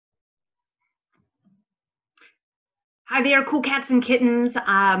Hi there, cool cats and kittens.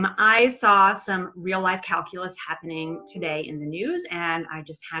 I saw some real life calculus happening today in the news, and I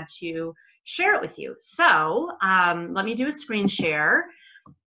just had to share it with you. So let me do a screen share.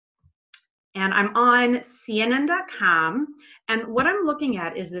 And I'm on CNN.com. And what I'm looking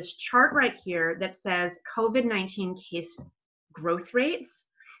at is this chart right here that says COVID-19 case growth rates.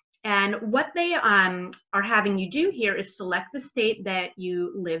 And what they are having you do here is select the state that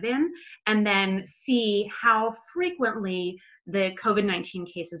you live in and then see how frequently the COVID-19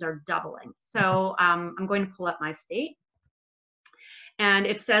 cases are doubling. So I'm going to pull up my state. And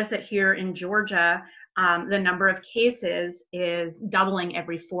it says that here in Georgia, the number of cases is doubling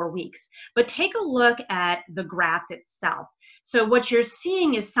every 4 weeks. But take a look at the graph itself. So what you're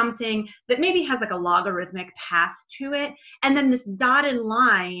seeing is something that maybe has like a logarithmic path to it. And then this dotted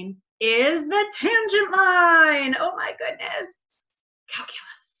line is the tangent line. Oh my goodness.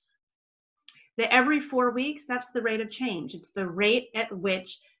 Calculus. The every 4 weeks, that's the rate of change. It's the rate at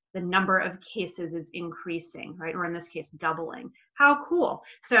which the number of cases is increasing, right? Or in this case, doubling. How cool.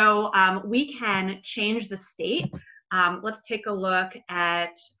 So we can change the state. Let's take a look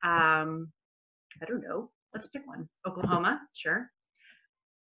at, I don't know, let's pick one. Oklahoma, sure.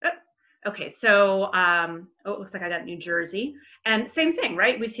 Oh, okay, so, oh, it looks like I got New Jersey. And same thing,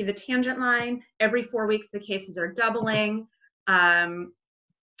 right? We see the tangent line. Every 4 weeks, the cases are doubling.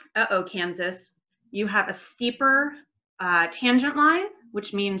 Uh-oh, Kansas. You have a steeper tangent line,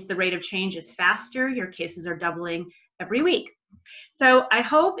 which means the rate of change is faster. Your cases are doubling every week. So I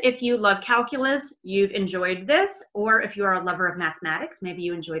hope if you love calculus, you've enjoyed this, or if you are a lover of mathematics, maybe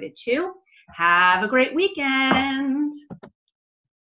you enjoyed it too. Have a great weekend.